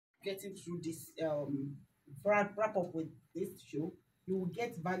getting through this wrap up with this show, you will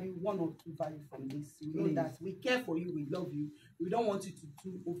get value, 1 or 2 value from this. You know that we care for you, we love you. We don't want you to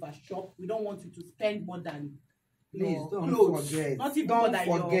do over shop. We don't want you to spend more than please don't clothes. forget. Not even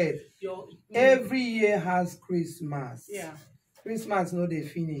Don't forget. Every year has Christmas. Yeah. Christmas no dey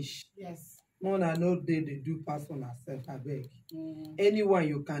finish. Yes. Mona no dey do pass on herself, abeg. Anyone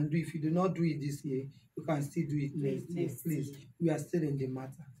you can do. If you do not do it this year, you can still do it next year. Please, we are still in the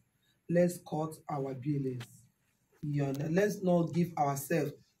matter. Let's cut our BLS. Let's not give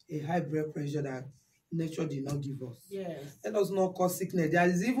ourselves a high blood pressure that nature did not give us. Yes. Let us not cause sickness. There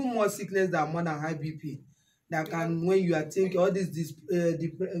is even more sickness than more than high BP. That can, when you are thinking all this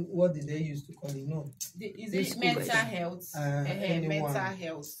what did they used to call it? No. Is it mental health? Mental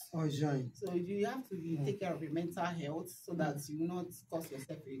health. Oh, join. So you have to take care of your mental health so that you will not cause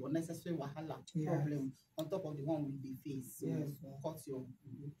yourself a unnecessary wahala problem on top of the one we be face. So cut your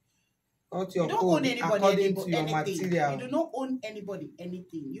you don't own anybody according to your anything. Material. You do not own anybody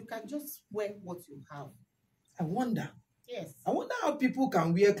anything. You can just wear what you have. I wonder. Yes. I wonder how people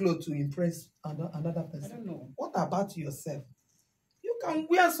can wear clothes to impress another person. I don't know. What about yourself? You can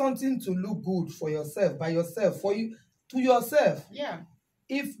wear something to look good for yourself, by yourself, for you, to yourself. Yeah.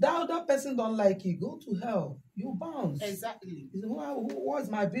 If the other person don't like it, go to hell. You bounce. Exactly. What's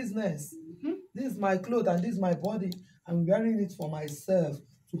my business? This is my clothes and this is my body. I'm wearing it for myself.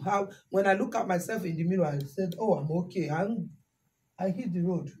 To have, when I look at myself in the mirror, I said, "Oh, I'm okay. I hit the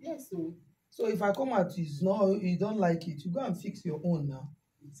road." Yes. So if I come out, you don't like it, you go and fix your own now.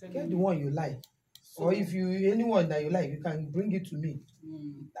 Get the one you like. Or if anyone that you like, you can bring it to me.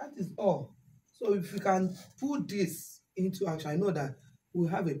 That is all. So if you can put this into action, I know that we'll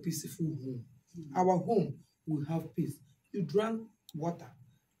have a peaceful home. Our home will have peace. You drank water.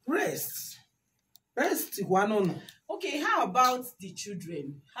 Rest. Okay, how about the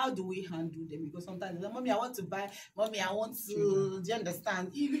children? How do we handle them? Because sometimes, mommy, I want to buy. Mommy, I want to. Do you understand?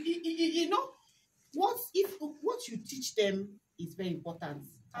 You know, what you teach them is very important.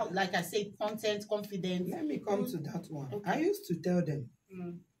 Like I said, content, confidence. Let me come to that one. Okay. I used to tell them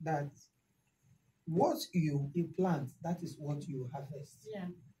that what you plant, that is what you harvest. Yeah.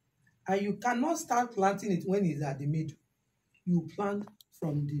 And you cannot start planting it when it's at the middle. You plant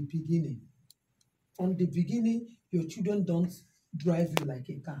from the beginning. From the beginning, your children don't drive you like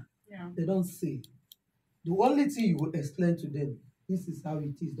a car. Yeah. They don't say. The only thing you will explain to them, this is how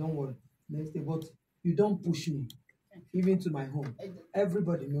it is, don't worry. Next day, but you don't push me, even to my home.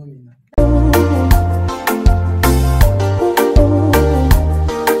 Everybody know me now.